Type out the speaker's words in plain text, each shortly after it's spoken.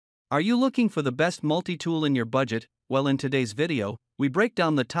Are you looking for the best multi-tool in your budget? Well, in today's video, we break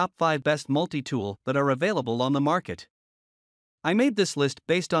down the top 5 best multi-tool that are available on the market. I made this list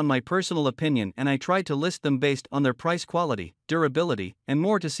based on my personal opinion, and I tried to list them based on their price, quality, durability, and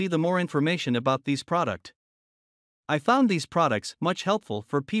more to see the more information about these products. I found these products much helpful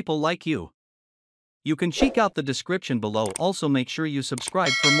for people like you. You can check out the description below. Also make sure you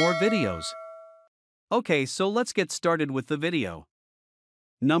subscribe for more videos. Okay, so let's get started with the video.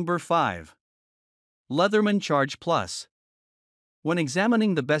 Number 5. Leatherman Charge Plus. When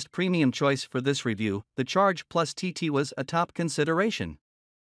examining the best premium choice for this review, the Charge Plus TT was a top consideration.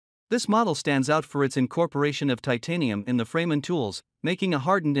 This model stands out for its incorporation of titanium in the frame and tools, making a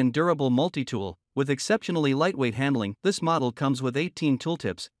hardened and durable multi-tool. With exceptionally lightweight handling, this model comes with 18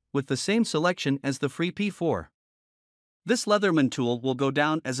 tooltips, with the same selection as the Free P4. This Leatherman tool will go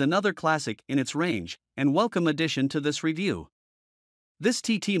down as another classic in its range, and welcome addition to this review. This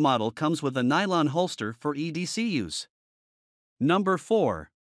TT model comes with a nylon holster for EDC use. Number 4.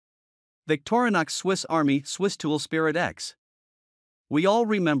 Victorinox Swiss Army Swisstool Spirit X. We all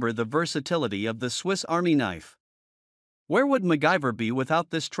remember the versatility of the Swiss Army knife. Where would MacGyver be without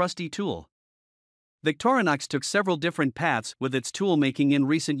this trusty tool? Victorinox took several different paths with its tool making in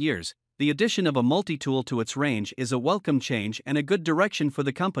recent years. The addition of a multi-tool to its range is a welcome change and a good direction for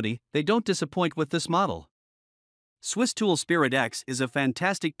the company. They don't disappoint with this model. Swisstool Spirit X is a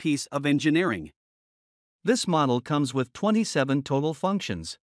fantastic piece of engineering. This model comes with 27 total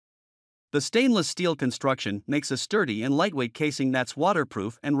functions. The stainless steel construction makes a sturdy and lightweight casing that's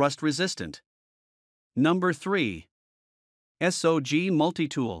waterproof and rust resistant. Number 3. SOG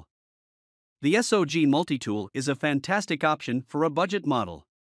Multitool. The SOG Multitool is a fantastic option for a budget model.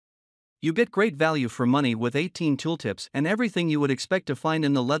 You get great value for money with 18 tooltips and everything you would expect to find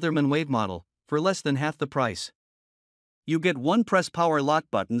in the Leatherman Wave model, for less than half the price. You get one press power lock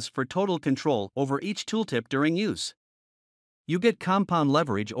buttons for total control over each tooltip during use. You get compound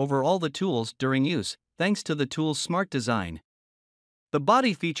leverage over all the tools during use, thanks to the tool's smart design. The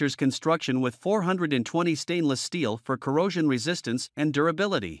body features construction with 420 stainless steel for corrosion resistance and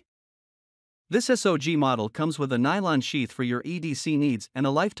durability. This SOG model comes with a nylon sheath for your EDC needs and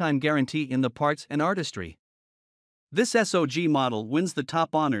a lifetime guarantee in the parts and artistry. This SOG model wins the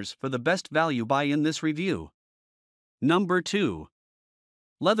top honors for the best value buy in this review. Number 2.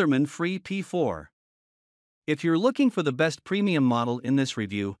 Leatherman Free P4. If you're looking for the best premium model in this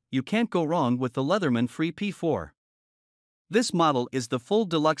review, you can't go wrong with the Leatherman Free P4. This model is the full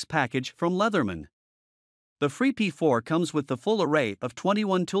deluxe package from Leatherman. The Free P4 comes with the full array of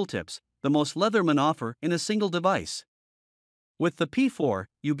 21 tooltips, the most Leatherman offer in a single device. With the P4,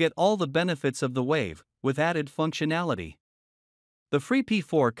 you get all the benefits of the Wave, with added functionality. The Free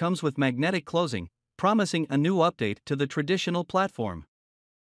P4 comes with magnetic closing, promising a new update to the traditional platform.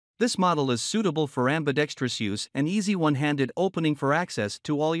 This model is suitable for ambidextrous use and easy one-handed opening for access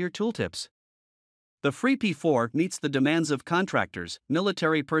to all your tooltips. The Free P4 meets the demands of contractors,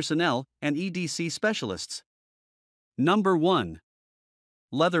 military personnel, and EDC specialists. Number 1.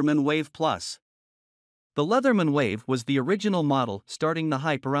 Leatherman Wave Plus. The Leatherman Wave was the original model starting the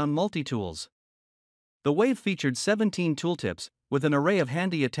hype around multi-tools. The Wave featured 17 tooltips, with an array of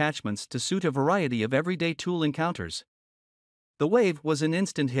handy attachments to suit a variety of everyday tool encounters. The Wave was an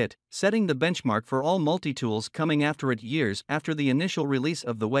instant hit, setting the benchmark for all multi-tools coming after it. Years after the initial release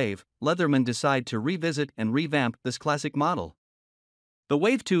of the Wave, Leatherman decided to revisit and revamp this classic model. The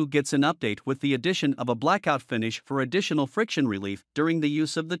Wave 2 gets an update with the addition of a blackout finish for additional friction relief during the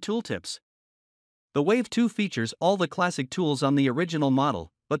use of the tooltips. The Wave 2 features all the classic tools on the original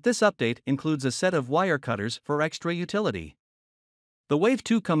model, but this update includes a set of wire cutters for extra utility. The Wave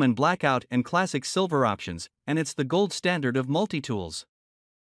 2 come in blackout and classic silver options, and it's the gold standard of multi-tools.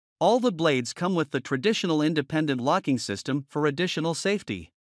 All the blades come with the traditional independent locking system for additional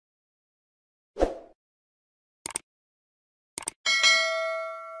safety.